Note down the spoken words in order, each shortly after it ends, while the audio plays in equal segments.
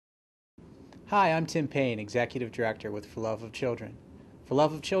Hi, I'm Tim Payne, Executive Director with For Love of Children. For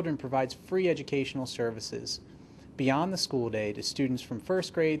Love of Children provides free educational services beyond the school day to students from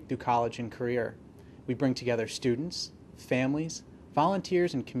first grade through college and career. We bring together students, families,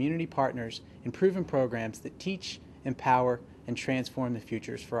 volunteers, and community partners in proven programs that teach, empower, and transform the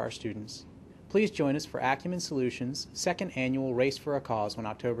futures for our students. Please join us for Acumen Solutions' second annual Race for a Cause on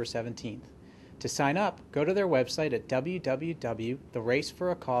October 17th. To sign up, go to their website at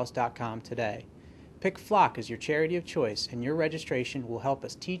www.theraceforacause.com today. Pick FLOC as your charity of choice, and your registration will help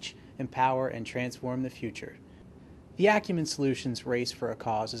us teach, empower, and transform the future. The Acumen Solutions Race for a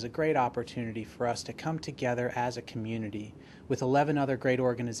Cause is a great opportunity for us to come together as a community. With 11 other great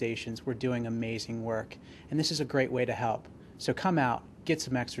organizations, we're doing amazing work, and this is a great way to help. So come out, get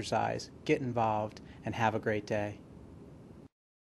some exercise, get involved, and have a great day.